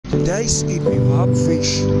Guys, if you have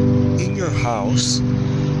fish in your house,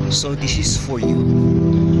 so this is for you.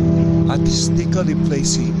 Artistically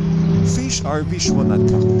placing, fish are visually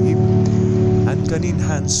attractive and can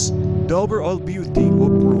enhance the overall beauty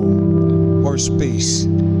of room or space.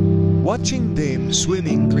 Watching them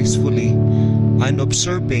swimming gracefully and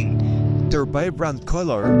observing their vibrant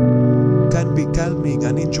color can be calming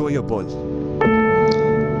and enjoyable.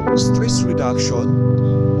 Stress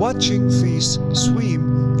reduction, watching fish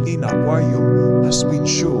swim in aquarium has been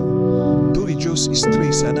shown to reduce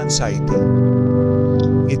stress and anxiety.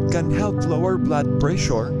 It can help lower blood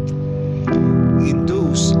pressure,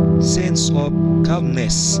 induce sense of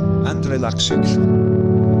calmness and relaxation.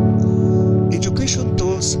 Education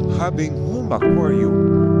tools having home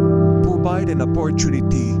aquarium provide an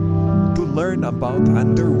opportunity to learn about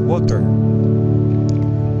underwater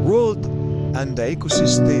world and the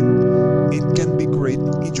ecosystem. It can be great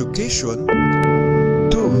education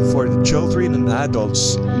tool for the children and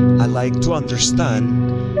adults alike to understand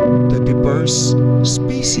the diverse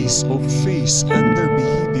species of fish and their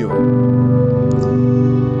behavior.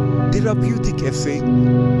 Therapeutic effect,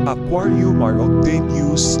 aquarium are often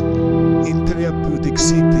used in therapeutic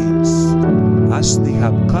settings as they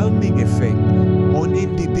have calming effect on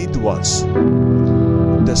individuals.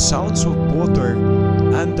 The sounds of water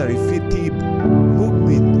and the repetitive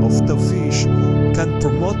movement of the fish can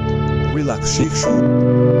promote relaxation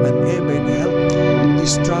and even help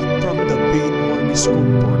distract from the pain or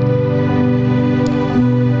discomfort.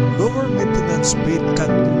 Lower maintenance bait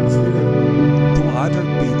can compare to other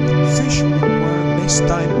bait. Fish require less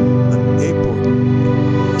time and effort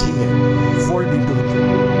care for the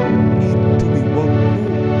need to be well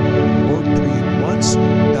cooled or trained once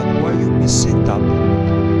the aquarium is set up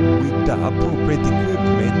with the appropriate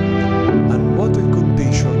equipment and water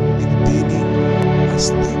condition, maintaining a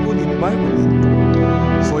stable environment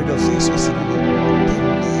for the fish is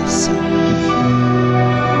relatively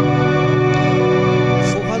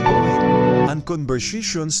focal point and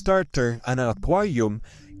conversation starter and an aquarium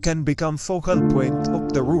can become focal point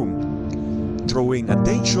of the room, drawing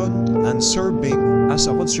attention and serving as a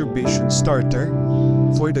conversation starter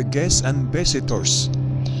for the guests and visitors.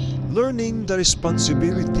 Learning the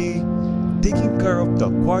responsibility, taking care of the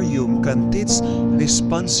aquarium can teach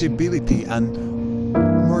responsibility and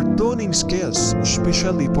motoring skills,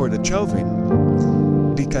 especially for the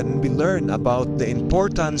children. They can be learned about the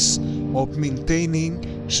importance of maintaining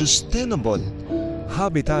sustainable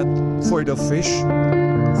habitat for the fish,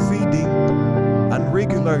 feeding and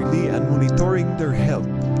regularly and monitoring their health.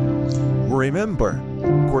 Remember,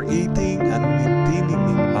 creating and maintaining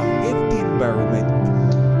a healthy environment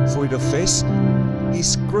for the fish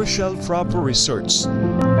is crucial. Proper research,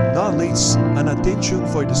 knowledge, and attention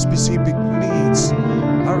for the specific needs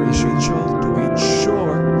are essential to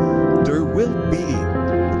ensure their well-being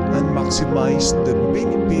and maximize the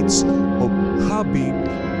benefits of having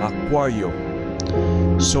aquarium.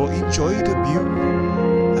 So enjoy the view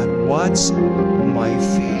and watch my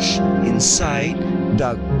fish inside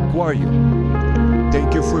the aquarium.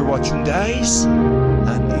 Thank you for watching, guys,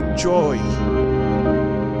 and enjoy.